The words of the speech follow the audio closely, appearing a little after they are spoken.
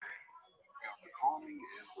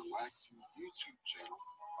relaxing YouTube channel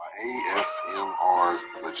by ASMR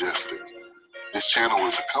Majestic. This channel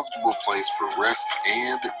is a comfortable place for rest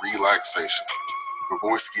and relaxation. Her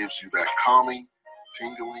voice gives you that calming,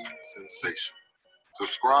 tingling sensation.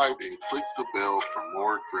 Subscribe and click the bell for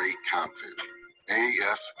more great content.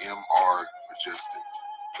 ASMR Majestic.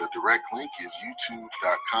 The direct link is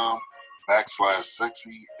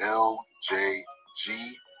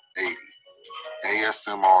youtube.com/sexyljg80.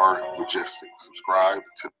 ASMR Majestic. Subscribe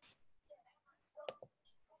to.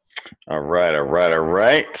 All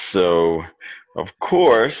right. So, of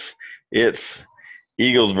course, it's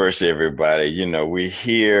Eagles versus everybody. You know, we're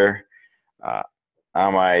here.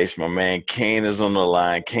 I'm Ice. My man Kane is on the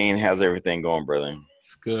line. Kane, how's everything going, brother?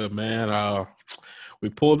 It's good, man. We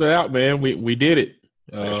pulled it out, man. We did it.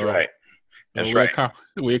 That's right.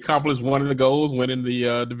 We accomplished one of the goals, winning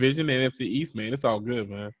the division, NFC East, man. It's all good,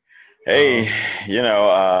 man. Hey,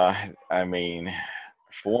 I mean,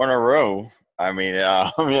 4 in a row. I mean,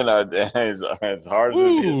 it's hard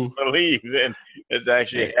to believe that it's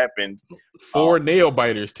actually happened. 4 nail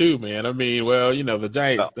biters too, man. I mean, well, the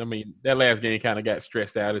Giants. I mean, that last game kind of got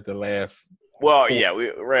stressed out at the last. Well, yeah,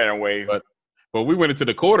 we ran away, but we went into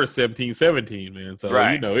the quarter 17-17, man. So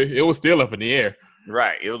right. It was still up in the air.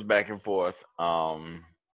 Right, it was back and forth. And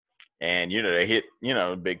they hit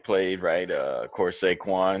big plays, right? Of course,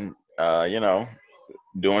 Saquon,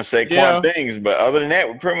 doing Saquon things, but other than that,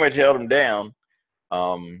 we pretty much held them down.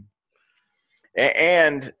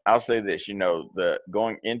 And I'll say this,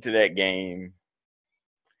 going into that game,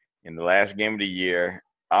 in the last game of the year,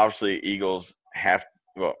 obviously Eagles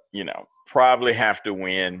probably have to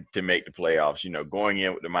win to make the playoffs. Going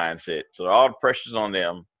in with the mindset, so all the pressure's on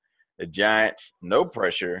them. The Giants, no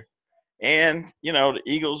pressure, and the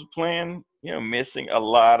Eagles playing, missing a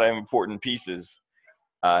lot of important pieces.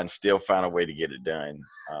 And still find a way to get it done,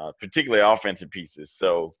 particularly offensive pieces.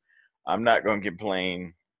 So I'm not going to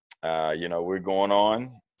complain. We're going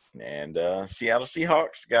on, and Seattle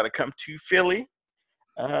Seahawks got to come to Philly,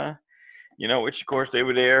 which, of course, they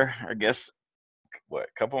were there, I guess, a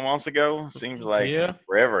couple months ago? Seems like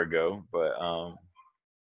forever ago. But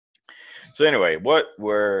so anyway, what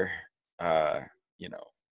were,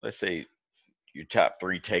 let's say your top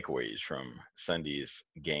 3 takeaways from Sunday's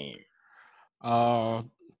game? To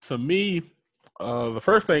me, the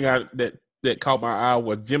first thing that caught my eye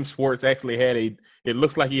was Jim Schwartz actually it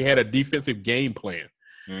looks like he had a defensive game plan.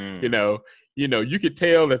 You could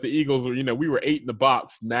tell that the Eagles were, we were 8 in the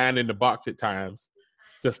box, 9 in the box at times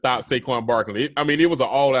to stop Saquon Barkley. It was an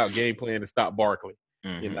all-out game plan to stop Barkley.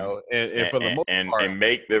 Mm-hmm. And for the most part, and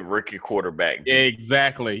make the rookie quarterback.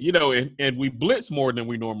 Exactly. And we blitz more than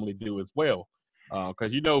we normally do as well.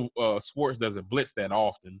 Because Schwartz doesn't blitz that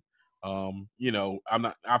often. I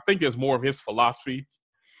think there's more of his philosophy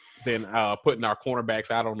than putting our cornerbacks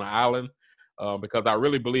out on the island, because I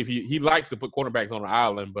really believe he likes to put cornerbacks on the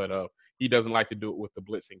island, but he doesn't like to do it with the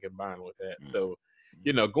blitzing combined with that. So,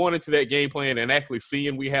 going into that game plan and actually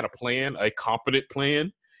seeing we had a plan, a competent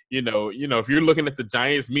plan. If you're looking at the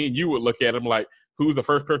Giants, me and you would look at them like, who's the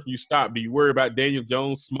first person you stop? Do you worry about Daniel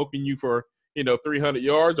Jones smoking you for 300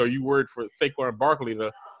 yards, or are you worried for Saquon Barkley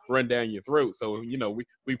to run down your throat? So,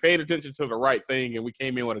 we paid attention to the right thing, and we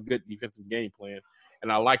came in with a good defensive game plan.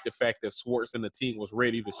 And I like the fact that Schwartz and the team was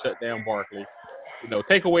ready to shut down Barkley.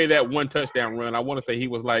 Take away that 1 touchdown run. I want to say he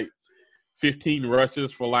was like 15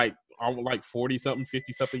 rushes for like 40-something,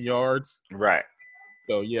 50-something yards. Right.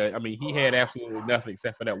 So, yeah, he had absolutely nothing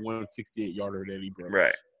except for that 168-yarder that he broke.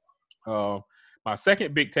 Right. My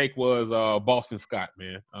second big take was Boston Scott,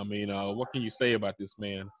 man. What can you say about this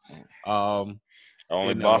man?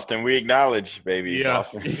 Only Boston we acknowledge, baby. Yeah.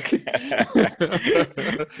 Boston.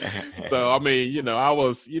 So, I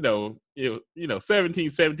was,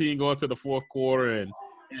 17-17 going to the fourth quarter, and,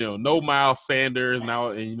 no Miles Sanders.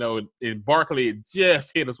 And Barkley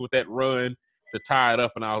just hit us with that run to tie it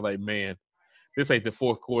up. And I was like, man, this ain't the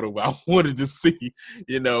fourth quarter where I wanted to see,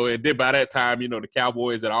 and then by that time, the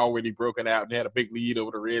Cowboys had already broken out and had a big lead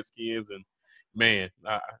over the Redskins. And, man,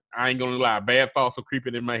 I ain't going to lie, bad thoughts were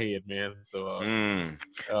creeping in my head, man. So,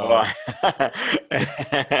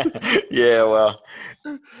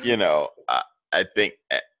 I think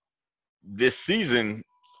this season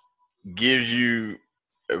gives you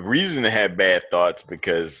a reason to have bad thoughts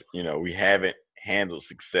because, we haven't handled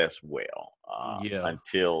success well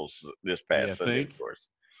until this past Sunday, of course.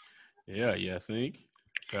 Yeah, I think.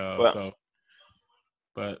 So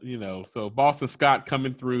Boston Scott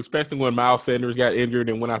coming through, especially when Miles Sanders got injured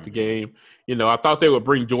and went out the game. I thought they would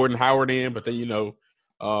bring Jordan Howard in, but then,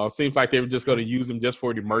 seems like they were just going to use him just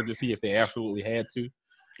for an emergency if they absolutely had to.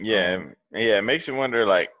 Yeah, it makes you wonder.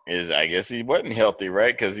 Like, I guess he wasn't healthy,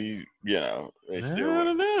 right? Because he, they I still.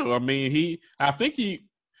 don't know. I mean,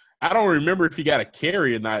 I don't remember if he got a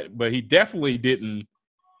carry or not, but he definitely didn't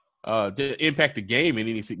impact the game in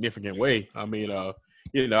any significant way. I mean,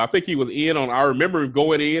 I think he was in on. I remember him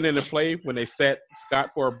going in the play when they sat Scott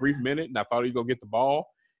for a brief minute, and I thought he was gonna get the ball,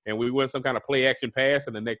 and we went some kind of play action pass,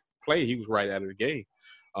 and the next play he was right out of the game.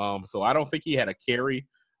 So I don't think he had a carry.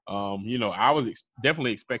 I was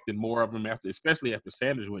definitely expecting more of him especially after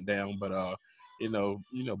Sanders went down, but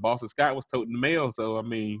Boston Scott was toting the mail, so I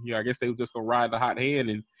mean, I guess they were just gonna ride the hot hand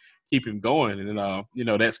and keep him going, and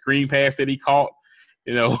that screen pass that he caught.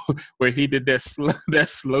 Where he did that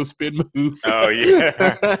slow spin move. Oh yeah,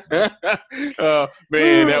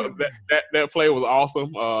 man, that play was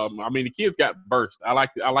awesome. I mean, the kid's got burst. I like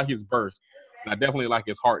his burst, and I definitely like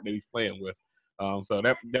his heart that he's playing with. So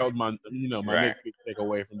that was my next big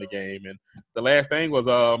takeaway from the game. And the last thing was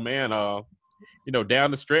down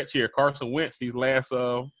the stretch here, Carson Wentz these last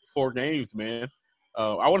 4 games, man.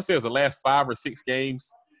 I want to say it was the last 5 or 6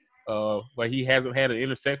 games. But he hasn't had an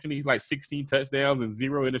interception. He's like 16 touchdowns and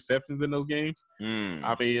 0 interceptions in those games.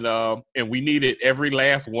 I mean, and we needed every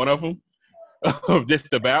last one of them,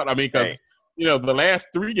 just about. I mean, because the last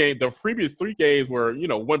 3 games, the previous 3 games were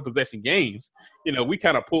 1 possession games. We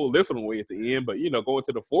kind of pulled this one away at the end, but going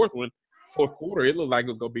to the fourth quarter, it looked like it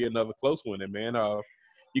was gonna be another close one. And man,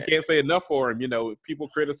 you can't say enough for him. People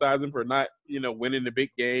criticize him for not winning the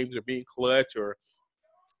big games or being clutch or.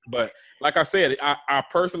 But like I said, I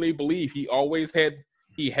personally believe he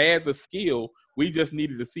had the skill. We just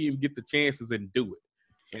needed to see him get the chances and do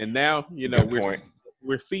it. And now,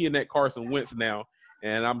 we're seeing that Carson Wentz now,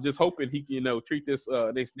 and I'm just hoping he can, treat this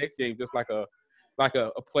next game just like a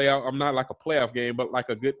playoff. I'm not like a playoff game, but like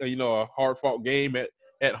a good, a hard fought game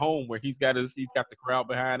at home where he's got the crowd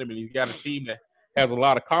behind him and he's got a team that has a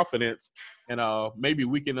lot of confidence. And maybe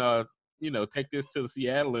we can take this to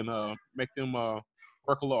Seattle and make them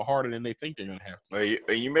work a little harder than they think they're going to have to.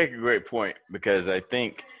 Well, you make a great point, because I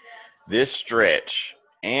think this stretch,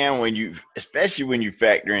 and especially when you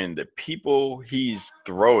factor in the people he's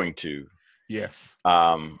throwing to. Yes.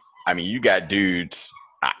 I mean, you got dudes,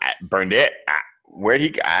 Burnett.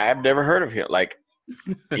 I've never heard of him. Like,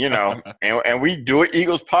 and we do it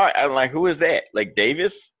Eagles pod. I'm like, who is that? Like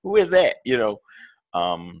Davis? Who is that?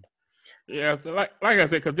 Yeah, so like I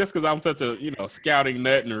said, because I'm such a scouting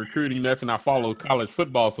nut and a recruiting nut, and I follow college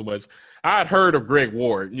football so much, I'd heard of Greg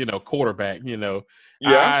Ward, quarterback.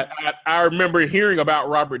 Yeah. I remember hearing about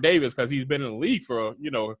Robert Davis because he's been in the league for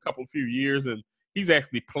a few years, and he's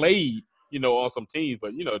actually played on some teams.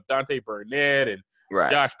 But Dante Burnett and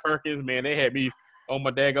Josh Perkins, man, they had me on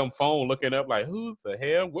my daggum phone looking up like, who the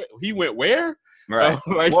hell? He went where? Right.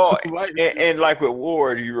 And like with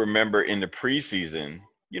Ward, you remember in the preseason.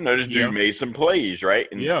 This dude made some plays, right?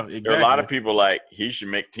 And yeah, exactly. There are a lot of people like, he should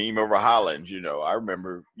make team over Hollins. I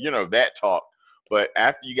remember, that talk. But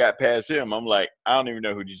after you got past him, I'm like, I don't even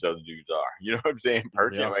know who these other dudes are. You know what I'm saying?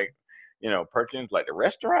 Perkins, Perkins, like the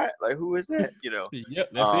restaurant? Like, who is that? Yep,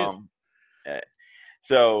 that's it.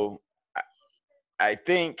 So I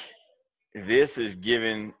think this is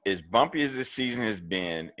given, as bumpy as this season has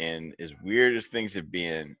been and as weird as things have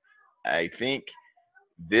been, I think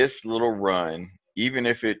this little run, even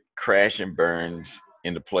if it crash and burns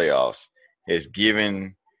in the playoffs, has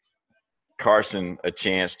given Carson a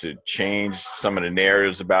chance to change some of the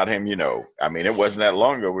narratives about him. I mean, it wasn't that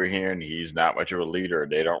long ago we're hearing he's not much of a leader,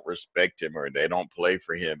 they don't respect him, or they don't play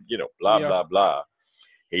for him, blah, blah, blah.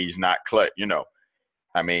 He's not clutch,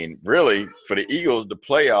 I mean, really, for the Eagles, the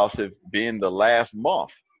playoffs have been the last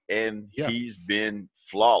month, and he's been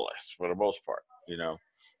flawless for the most part,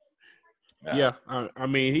 Yeah, I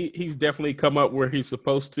mean, he's definitely come up where he's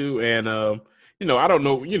supposed to, and I don't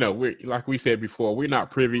know, we're, like we said before, we're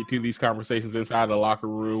not privy to these conversations inside the locker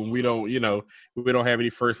room. We don't, we don't have any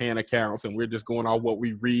firsthand accounts, and we're just going on what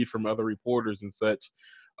we read from other reporters and such.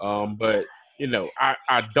 But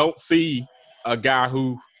I don't see a guy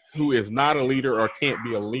who is not a leader or can't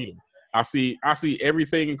be a leader. I see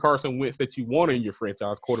everything in Carson Wentz that you want in your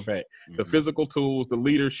franchise quarterback: the physical tools, the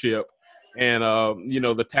leadership, and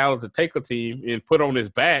the talent to take a team and put on his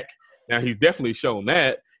back. Now he's definitely shown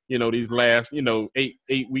that. These last 8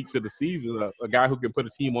 weeks of the season, a guy who can put a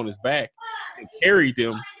team on his back and carry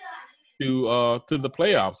them to the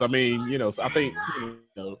playoffs. I mean, so I think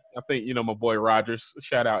my boy Rodgers,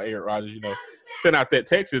 shout out Eric Rodgers, sent out that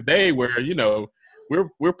Texas day where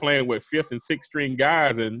we're playing with 5th and 6th string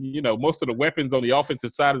guys, and most of the weapons on the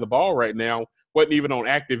offensive side of the ball right now wasn't even on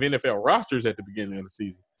active NFL rosters at the beginning of the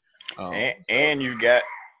season. And you've got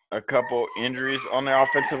a couple injuries on their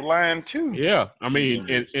offensive line too. Yeah, I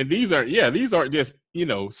mean, and these aren't just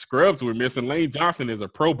scrubs we're missing. Lane Johnson is a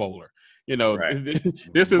Pro Bowler. Right.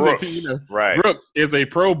 This Brooks, is right. Brooks is a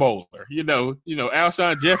Pro Bowler.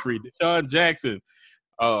 Alshon Jeffrey, Deshaun Jackson.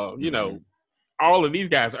 All of these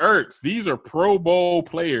guys, Ertz, these are Pro Bowl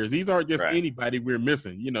players. These aren't just anybody we're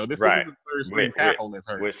missing. This isn't the third string tackle that's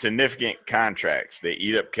hurt. With significant contracts, they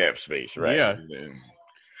eat up cap space, right?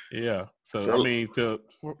 Yeah. So I mean, to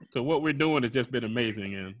what we're doing has just been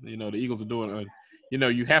amazing, and the Eagles are doing.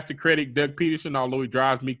 You have to credit Doug Peterson, although he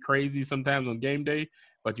drives me crazy sometimes on game day.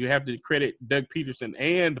 But you have to credit Doug Peterson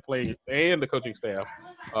and the players and the coaching staff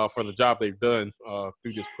for the job they've done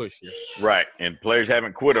through this push here. Right, and players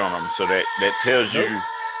haven't quit on them, so that tells you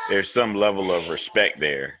there's some level of respect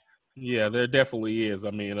there. Yeah, there definitely is.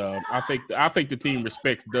 I mean, I think the team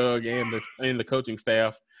respects Doug and the coaching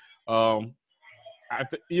staff.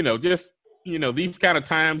 These kind of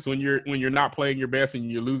times when you're not playing your best and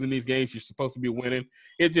you're losing these games, you're supposed to be winning.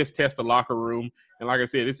 It just tests the locker room. And like I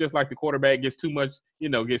said, it's just like the quarterback gets too much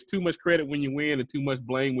credit when you win and too much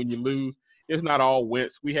blame when you lose. It's not all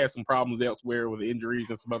Wentz. We had some problems elsewhere with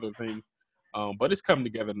injuries and some other things. But it's coming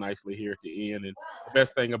together nicely here at the end. And the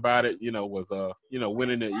best thing about it, was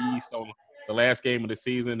winning the East on the last game of the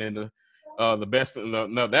season, and the best.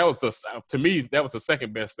 No, that was to me that was the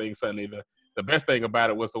second best thing Sunday. The best thing about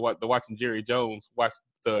it was watching Jerry Jones watch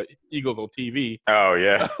the Eagles on TV. Oh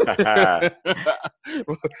yeah,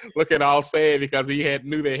 looking all sad because he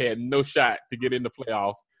knew they had no shot to get in the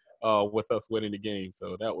playoffs with us winning the game.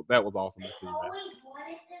 So that was awesome to see, man.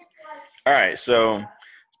 All right, so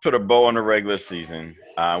put a bow on the regular season.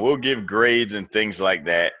 We'll give grades and things like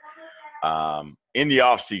that. In the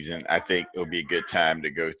off season, I think it'll be a good time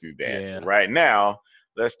to go through that. Yeah. Right now,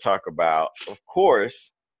 let's talk about, of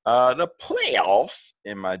course, the playoffs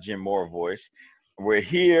in my Jim Moore voice. We're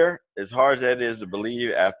here, as hard as that is to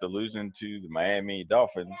believe, after losing to the Miami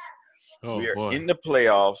Dolphins. We are in the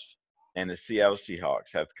playoffs, and the Seattle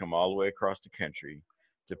Seahawks have to come all the way across the country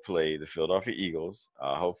to play the Philadelphia Eagles.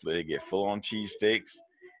 Hopefully they get full-on cheesesteaks,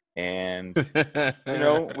 and,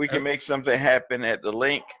 we can make something happen at the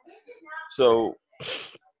Link. So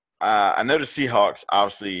I know the Seahawks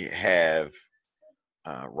obviously have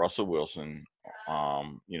Russell Wilson.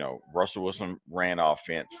 Russell Wilson ran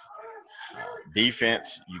offense.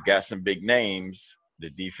 Defense, you got some big names.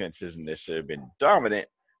 The defense hasn't necessarily been dominant,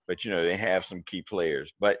 but, they have some key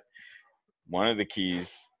players. But one of the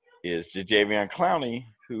keys is Jadeveon Clowney,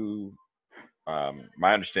 who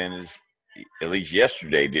my understanding is, at least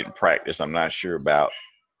yesterday, didn't practice. I'm not sure about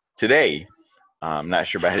today. I'm not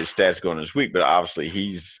sure about his stats going this week, but obviously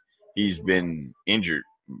he's been injured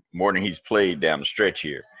more than he's played down the stretch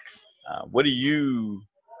here. What 2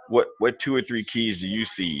 or 3 keys do you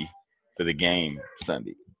see for the game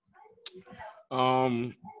Sunday?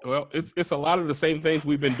 Well, it's a lot of the same things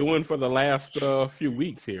we've been doing for the last few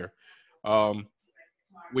weeks here.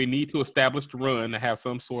 We need to establish the run to have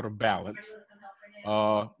some sort of balance.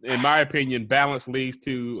 In my opinion, balance leads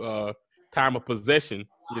to time of possession,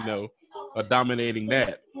 dominating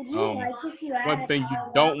that. One thing you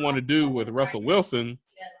don't want to do with Russell Wilson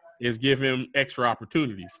is give him extra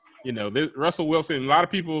opportunities. Russell Wilson, a lot of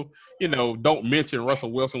people, don't mention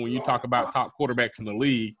Russell Wilson when you talk about top quarterbacks in the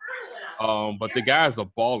league. But the guy's a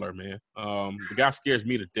baller, man. The guy scares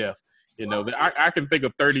me to death. I can think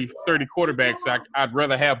of 30 quarterbacks I'd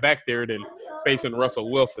rather have back there than facing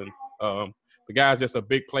Russell Wilson. The guy's just a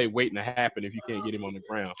big play waiting to happen if you can't get him on the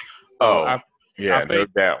ground. So no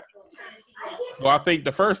doubt. So I think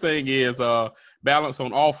the first thing is balance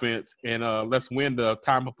on offense, and let's win the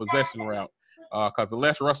time of possession route. Because the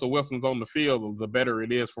less Russell Wilson's on the field, the better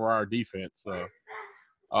it is for our defense. The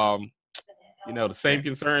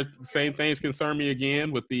same things concern me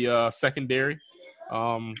again with the secondary.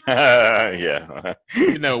 Yeah.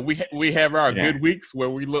 We have our good weeks where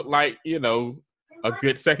we look like, a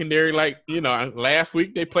good secondary. Like, last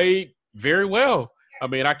week they played very well. I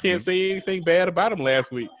mean, I can't say anything bad about them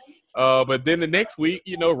last week. But then the next week,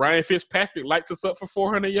 Ryan Fitzpatrick lights us up for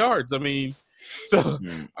 400 yards. I mean,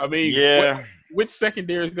 which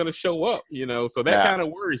secondary is going to show up, So that kind of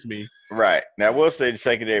worries me. Right. Now, we'll say the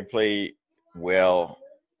secondary played well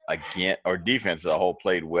defense as a whole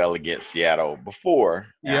played well against Seattle before.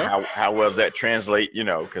 Yeah. How well does that translate,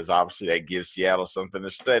 because obviously that gives Seattle something to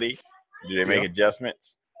study. Do they make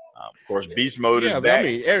adjustments? Of course, beast mode is back.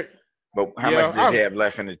 But how much does he have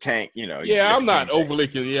left in the tank? I'm not overly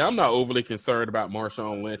concerned about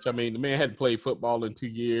Marshawn Lynch. I mean, the man hadn't played football in 2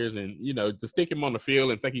 years, and to stick him on the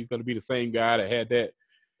field and think he's going to be the same guy that had that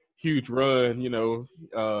huge run,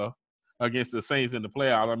 against the Saints in the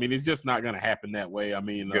playoffs. I mean, it's just not going to happen that way. I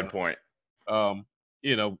mean, Good point.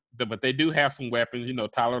 But they do have some weapons.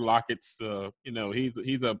 Tyler Lockett's,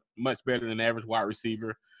 he's a much better than average wide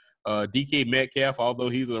receiver. DK Metcalf, although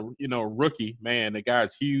he's a rookie, man, the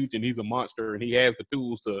guy's huge and he's a monster and he has the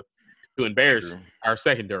tools to embarrass our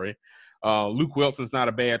secondary. Luke Wilson's not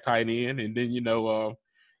a bad tight end, and then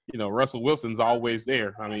Russell Wilson's always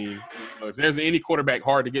there. I mean, if there's any quarterback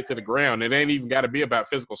hard to get to the ground, it ain't even got to be about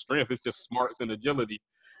physical strength. It's just smarts and agility.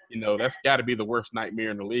 That's got to be the worst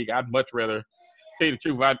nightmare in the league. I'd much rather tell you the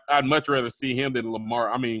truth. I'd much rather see him than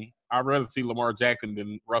Lamar. I mean, I'd rather see Lamar Jackson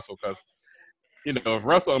than Russell because, if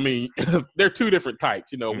Russell, I mean, they're two different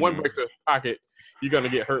types. One breaks a pocket, you're going to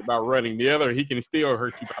get hurt by running. The other, he can still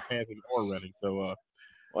hurt you by passing or running. So,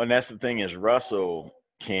 well, and that's the thing is Russell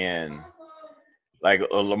can, like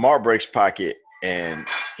Lamar breaks pocket and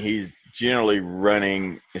he's generally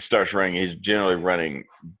running. It starts running. He's generally running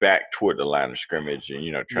back toward the line of scrimmage and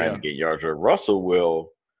trying to get yards. Or Russell will,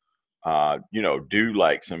 do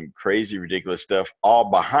like some crazy, ridiculous stuff all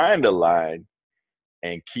behind the line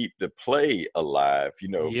and keep the play alive. As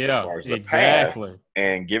far as the exactly. pass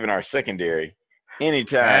and giving our secondary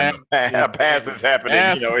anytime a pass is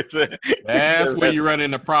happening. That's where you run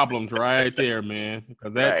into problems right there, man.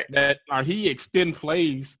 Because he extend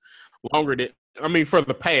plays longer than. I mean, for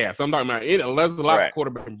the pass, I'm talking about it. There's a lot of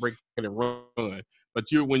quarterback can break and run, but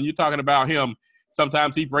when you're talking about him,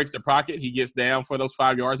 sometimes he breaks the pocket, he gets down for those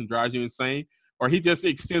 5 yards and drives you insane, or he just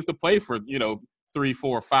extends the play for 3,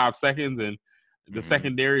 4, 5 seconds, and the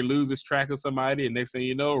secondary loses track of somebody, and next thing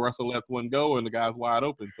you know, Russell lets one go and the guy's wide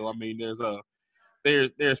open. So I mean,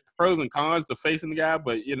 there's pros and cons to facing the guy,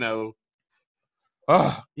 but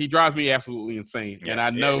he drives me absolutely insane. Yeah, and I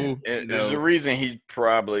know there's a reason he's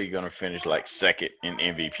probably going to finish like second in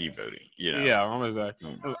MVP voting. Yeah, I'm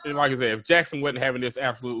like I said, if Jackson wasn't having this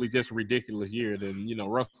absolutely just ridiculous year, then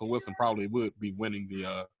Russell Wilson probably would be winning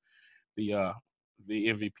the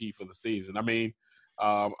MVP for the season. I mean,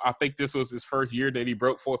 I think this was his first year that he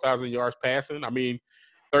broke 4,000 yards passing. I mean,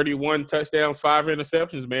 31 touchdowns, 5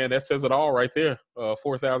 interceptions, man, that says it all right there.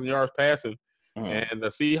 4,000 yards passing. And the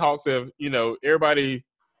Seahawks have, everybody,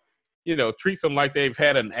 treats them like they've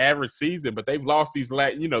had an average season, but they've lost these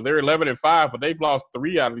they're 11-5, but they've lost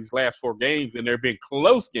 3 out of these last 4 games, and they've been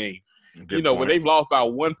close games. Where they've lost by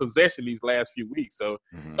 1 possession these last few weeks. So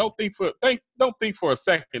don't think for a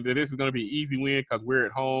second that this is going to be an easy win because we're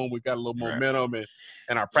at home. We've got a little momentum,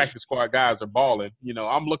 and our practice squad guys are balling.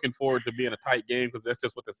 I'm looking forward to being a tight game because that's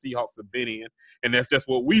just what the Seahawks have been in, and that's just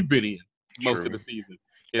what we've been in most of the season.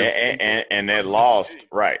 And they lost,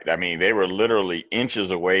 right. I mean, they were literally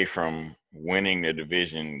inches away from winning the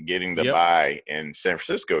division, getting the bye, and San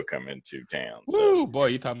Francisco coming to town. Woo, boy,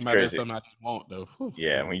 you talking about that something I didn't want, though. Whew.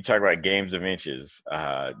 Yeah, when you talk about games of inches,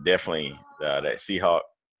 definitely that Seahawk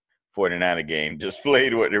 49er game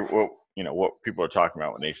displayed what people are talking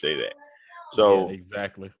about when they say that. So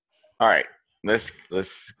exactly. All right, let's.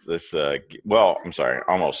 Well, I'm sorry,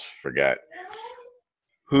 I almost forgot.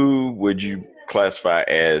 Who would you classify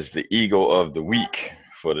as the Eagle of the Week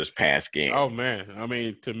for this past game? Oh, man. I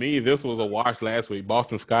mean, to me, this was a wash last week.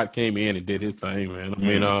 Boston Scott came in and did his thing, man. I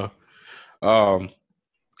mean,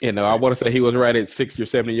 I want to say he was right at 60 or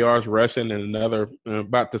 70 yards rushing and another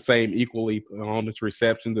about the same equally on his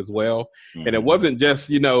receptions as well. And it wasn't just,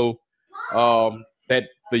 that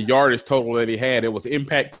the yardage total that he had. It was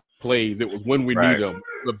impact plays. It was when we need them.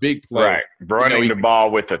 The big play. Right. Running the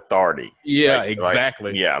ball with authority. Yeah,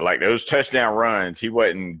 exactly. Like those touchdown runs, he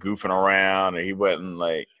wasn't goofing around and he wasn't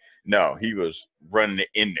he was running it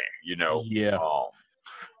in there, Yeah.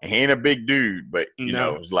 He ain't a big dude, but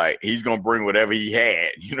it was like he's gonna bring whatever he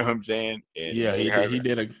had. You know what I'm saying? And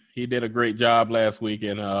he did a great job last week,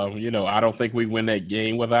 and I don't think we win that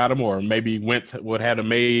game without him, or maybe Wentz would have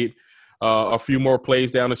made a few more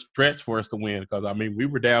plays down the stretch for us to win. Because I mean, we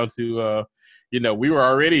were down to we were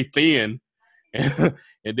already thin, and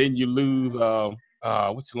then you lose.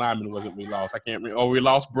 Which lineman was it we lost? I can't remember. Oh, we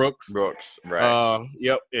lost Brooks. Right.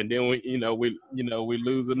 Yep. And then we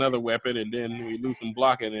lose another weapon, and then we lose some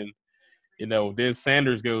blocking, and then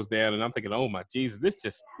Sanders goes down, and I'm thinking, oh my Jesus, this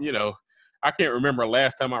just I can't remember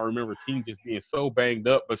last time I remember a team just being so banged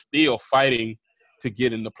up, but still fighting to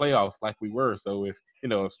get in the playoffs like we were. So if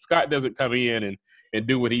Scott doesn't come in and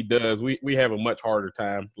do what he does, we have a much harder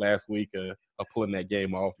time last week of pulling that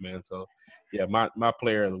game off, man. So yeah, my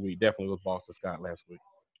player of the week definitely was Boston Scott last week.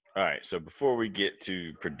 All right, so before we get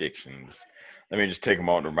to predictions, let me just take a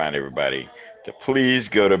moment to remind everybody to please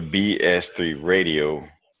go to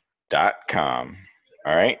bs3radio.com.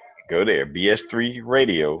 All right, go there,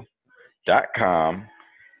 bs3radio.com.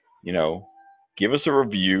 Give us a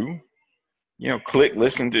review. click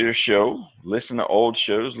listen to your show, listen to old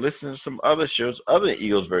shows, listen to some other shows, other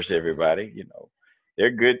Eagles versus everybody.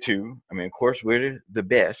 They're good too. I mean, of course, we're the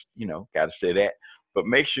best. Got to say that. But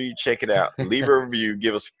make sure you check it out. Leave a review.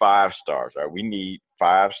 Give us 5 stars. All right, we need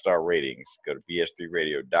 5-star ratings. Go to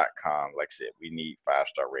bs3radio.com. Like I said, we need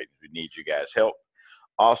 5-star ratings. We need you guys' help.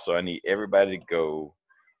 Also, I need everybody to go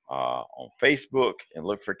on Facebook and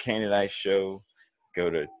look for Kane and Ice Show. Go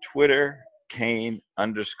to Twitter, Kane_Ice,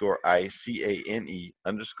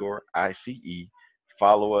 CANE_ICE.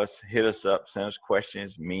 Follow us, hit us up, send us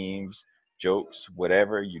questions, memes, jokes,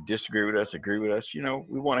 whatever. You disagree with us, agree with us.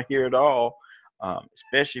 We want to hear it all,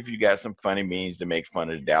 especially if you got some funny memes to make fun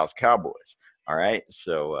of the Dallas Cowboys. All right.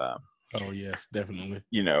 So, oh, yes, definitely.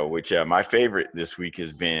 Which my favorite this week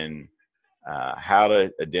has been how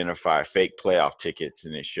to identify fake playoff tickets.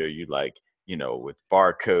 And they show you with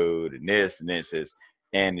barcode and this, and then it says,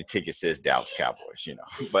 and the ticket says Dallas Cowboys,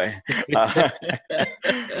 But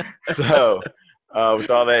so with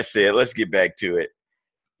all that said, let's get back to it.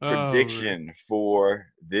 Prediction for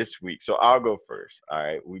this week. So I'll go first. All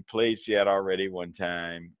right. We played Seattle already one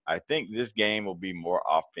time. I think this game will be more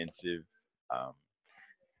offensive. I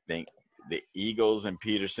think the Eagles and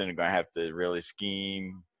Peterson are going to have to really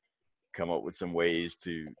scheme, come up with some ways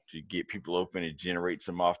to get people open and generate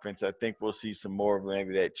some offense. I think we'll see some more of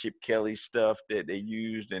maybe that Chip Kelly stuff that they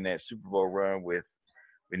used in that Super Bowl run with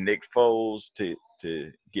Nick Foles to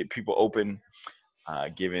get people open,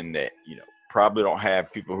 given that, probably don't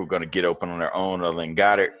have people who are going to get open on their own other than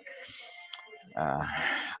Goddard.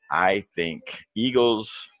 I think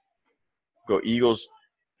Eagles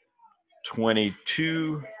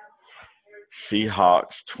 22,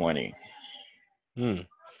 Seahawks 20.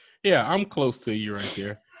 Yeah, I'm close to you right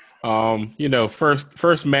there.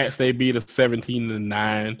 First match they beat us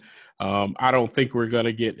 17-9. I don't think we're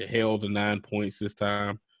gonna get held to 9 points this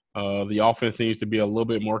time. The offense seems to be a little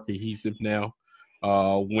bit more cohesive now.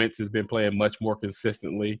 Wentz has been playing much more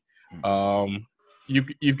consistently.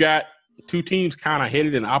 You've got two teams kind of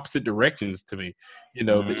headed in opposite directions to me.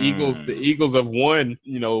 The Eagles have won,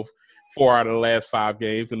 4 out of the last 5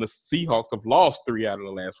 games, and the Seahawks have lost 3 out of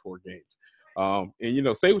the last 4 games. And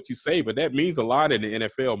say what you say, but that means a lot in the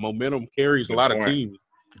NFL. Momentum carries a lot of teams.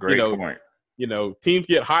 Great point. Teams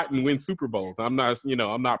get hot and win Super Bowls. I'm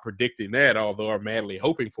not predicting that, although I'm madly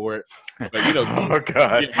hoping for it. But teams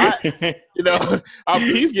get hot.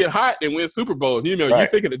 Teams get hot and win Super Bowls. You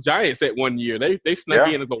think of the Giants that one year. They snuck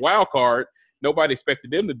in as a wild card. Nobody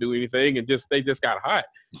expected them to do anything, and they just got hot.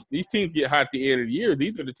 These teams get hot at the end of the year.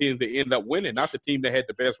 These are the teams that end up winning, not the team that had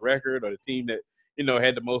the best record or the team that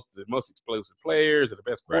had the most explosive players or the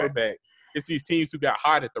best quarterback. Right. It's these teams who got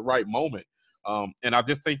hot at the right moment. And I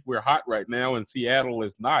just think we're hot right now, and Seattle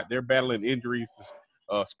is not. They're battling injuries,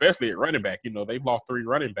 especially at running back. They've lost 3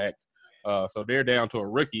 running backs. So they're down to a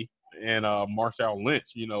rookie and Marshawn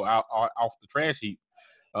Lynch, out off the trash heap.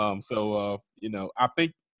 I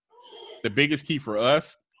think the biggest key for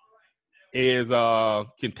us is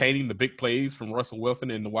containing the big plays from Russell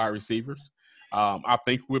Wilson and the wide receivers. I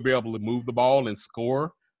think we'll be able to move the ball and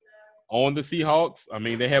score on the Seahawks. I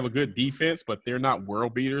mean, they have a good defense, but they're not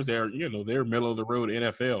world beaters. They're middle of the road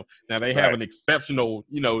NFL. Now they have an exceptional,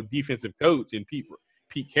 defensive coach in Pete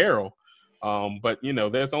Carroll. But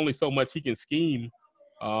there's only so much he can scheme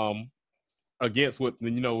against with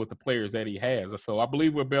the players that he has. So I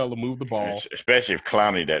believe we'll be able to move the ball, especially if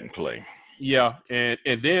Clowney doesn't play. Yeah, and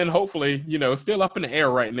then hopefully, it's still up in the air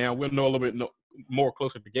right now. We'll know a little bit more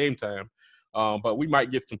closer to game time. But we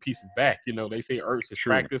might get some pieces back. They say Ertz is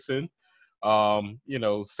practicing.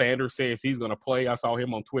 Sanders says he's going to play. I saw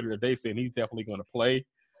him on Twitter today saying he's definitely going to play.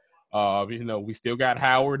 We still got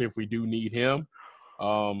Howard if we do need him.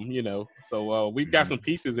 So we've got some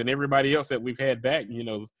pieces, and everybody else that we've had back.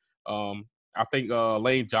 I think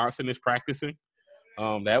Lane Johnson is practicing.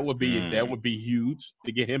 That would be huge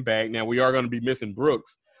to get him back. Now we are going to be missing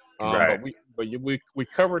Brooks, but we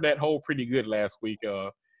covered that hole pretty good last week.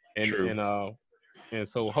 And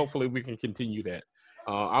so hopefully we can continue that.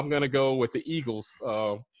 I'm going to go with the Eagles.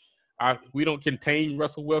 We don't contain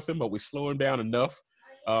Russell Wilson, but we slow him down enough.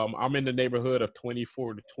 I'm in the neighborhood of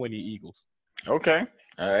 24-20 Eagles. Okay.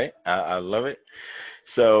 All right. I love it.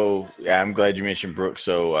 So, I'm glad you mentioned Brooks.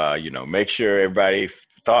 So, make sure everybody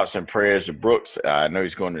thoughts and prayers to Brooks. I know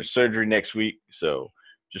he's going to surgery next week. So,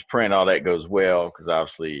 just praying all that goes well because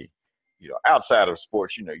obviously, outside of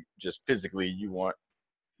sports, just physically you want,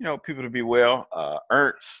 people to be well.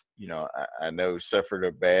 Ertz, I know suffered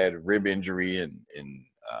a bad rib injury and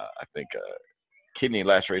I think kidney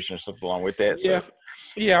laceration or something along with that. Yeah. So,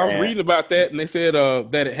 Yeah, I was reading about that, and they said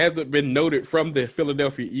that it hasn't been noted from the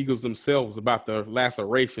Philadelphia Eagles themselves about the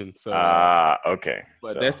laceration. So, okay.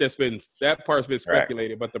 but So, that's just been that part's been right.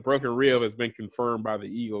 speculated. But the broken rib has been confirmed by the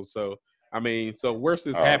Eagles. So, I mean, so worse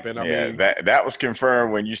has happened. I mean, that was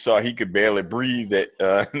confirmed when you saw he could barely breathe.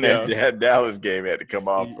 That Dallas game had to come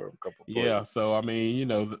off for a couple plays. Yeah. So, I mean, you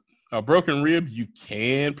know, a broken rib you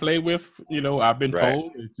can play with. You know, I've been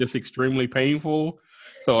told it's just extremely painful.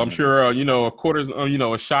 So I'm sure, you know,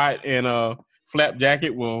 a shot and a flap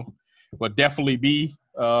jacket will definitely be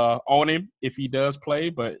on him if he does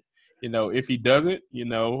play. But, you know, if he doesn't, you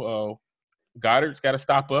know, Goddard's got to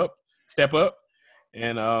step up.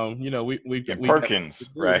 And, you know, we Perkins,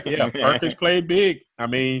 right? Yeah, Perkins played big. I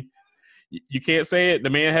mean, you can't say it. The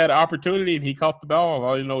man had an opportunity and he caught the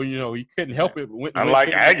ball. You know, he couldn't help it.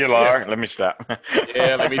 Unlike Aguilar, let me stop.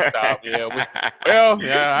 Yeah, let me stop. Yeah, well,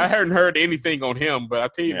 yeah, I hadn't heard anything on him, but I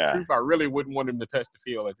tell you the truth, I really wouldn't want him to touch the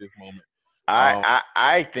field at this moment.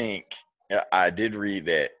 I think I did read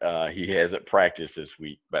that he hasn't practiced this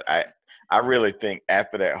week, but I really think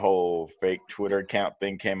after that whole fake Twitter account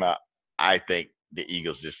thing came out, I think the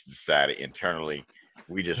Eagles just decided internally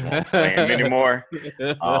we just won't play him anymore.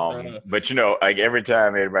 But, you know, like every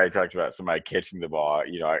time everybody talks about somebody catching the ball,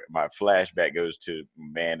 you know, my flashback goes to the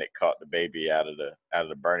man that caught the baby out of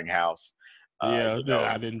the burning house. I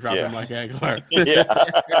didn't drop him like Aguilar.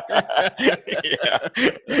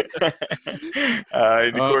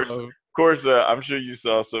 And of course, I'm sure you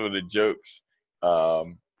saw some of the jokes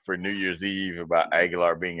for New Year's Eve about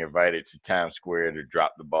Aguilar being invited to Times Square to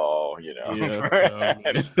drop the ball, you know,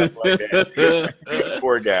 and stuff like that.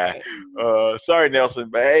 Poor guy. Sorry, Nelson,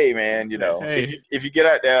 but hey, man, you know, if you get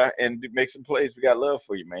out there and make some plays, we got love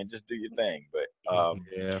for you, man. Just do your thing. But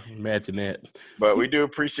imagine that. But we do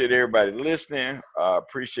appreciate everybody listening.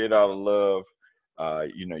 Appreciate all the love.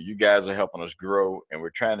 You know, you guys are helping us grow, and we're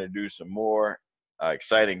trying to do some more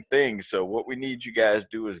exciting things. So what we need you guys to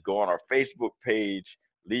do is go on our Facebook page,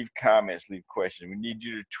 leave comments, leave questions. We need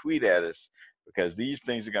you to tweet at us because these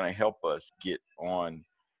things are going to help us get on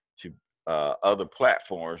to other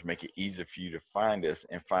platforms, make it easier for you to find us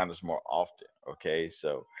and find us more often. Okay,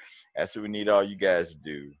 so that's what we need all you guys to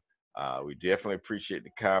do. We definitely appreciate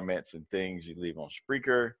the comments and things you leave on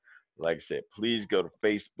Spreaker. Like I said, please go to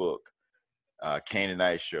Facebook, Kane and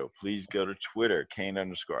Ice Show. Please go to Twitter,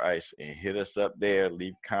 Kane_Ice, and hit us up there.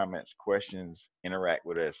 Leave comments, questions, interact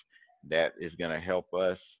with us. That is going to help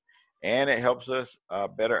us, and it helps us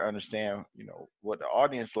better understand, you know, what the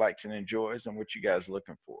audience likes and enjoys and what you guys are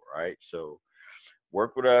looking for, right? So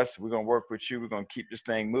work with us. We're going to work with you. We're going to keep this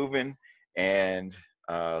thing moving, and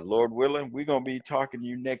Lord willing, we're going to be talking to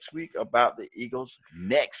you next week about the Eagles'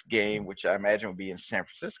 next game, which I imagine will be in San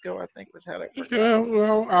Francisco, I think was how that works.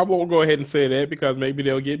 Well, I won't go ahead and say that because maybe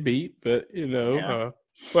they'll get beat, but, you know,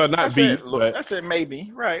 I said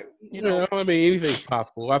maybe, right. You know, I mean, anything's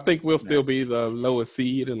possible. I think we'll still be the lowest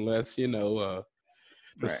seed unless, you know,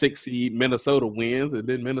 the 6th seed Minnesota wins, and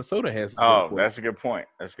then Minnesota has. That's a good point.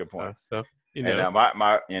 So, you know,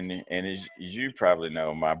 and as you probably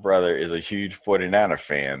know, my brother is a huge 49er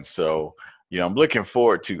fan. So, you know, I'm looking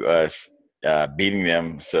forward to us beating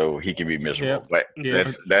them so he can be miserable. But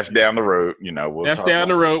that's down the road. You know, that's down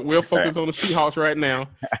the road. We'll focus on the Seahawks right now.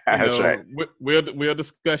 That's right. We'll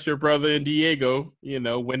discuss your brother and Diego, you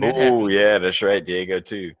know, when that happens. Oh, yeah, that's right. Diego,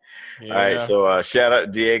 too. Yeah. All right, so shout out to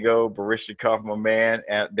Diego Barishnikov, my man,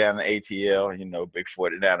 down in ATL. You know, big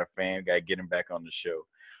 49er fan. Got to get him back on the show.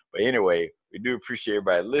 But anyway, we do appreciate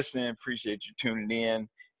everybody listening. Appreciate you tuning in.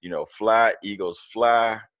 You know, fly, Eagles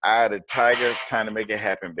fly. Eye of the tiger. Time to make it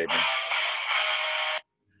happen, baby.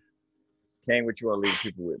 Kane, what you want to leave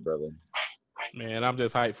people with, brother? Man, I'm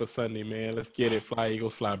just hyped for Sunday, man. Let's get it. Fly,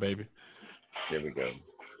 Eagles fly, baby. There we go.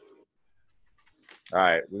 All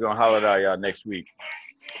right, we're going to holler at y'all next week.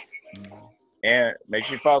 And make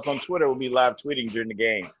sure you follow us on Twitter. We'll be live tweeting during the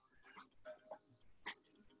game.